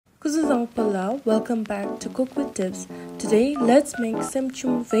This is Paula. Welcome back to Cook with Tips. Today, let's make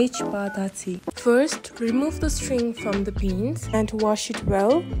Semchum Veg Pa. First, remove the string from the beans and wash it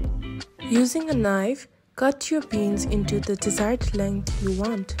well. Using a knife, cut your beans into the desired length you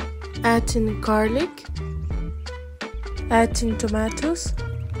want. Add in garlic. Add in tomatoes.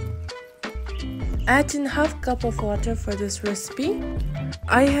 Add in half cup of water for this recipe.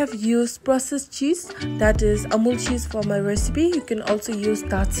 I have used processed cheese, that is Amul cheese for my recipe. You can also use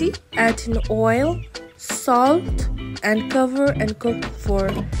Tatsi. Add in oil, salt and cover and cook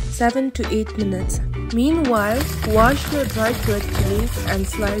for 7 to 8 minutes. Meanwhile, wash your dried red chilies and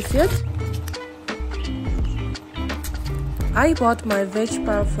slice it. I bought my Veg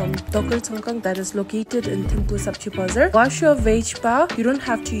Pa from Dokal Sangkang, that is located in Thimphu Sabji Bazar. Wash your Veg Pa. You don't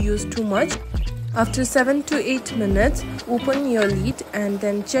have to use too much. After 7 to 8 minutes, open your lid and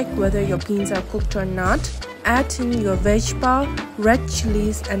then check whether your beans are cooked or not. Add in your Veg Pa, red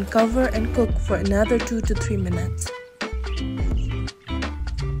chilies and cover and cook for another 2 to 3 minutes.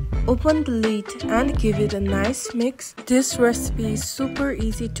 Open the lid and give it a nice mix. This recipe is super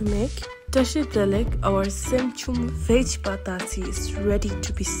easy to make. Tashi Dalek, our Semchum Veg Pa is ready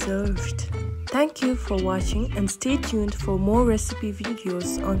to be served. Thank you for watching and stay tuned for more recipe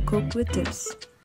videos on Cook with Tips.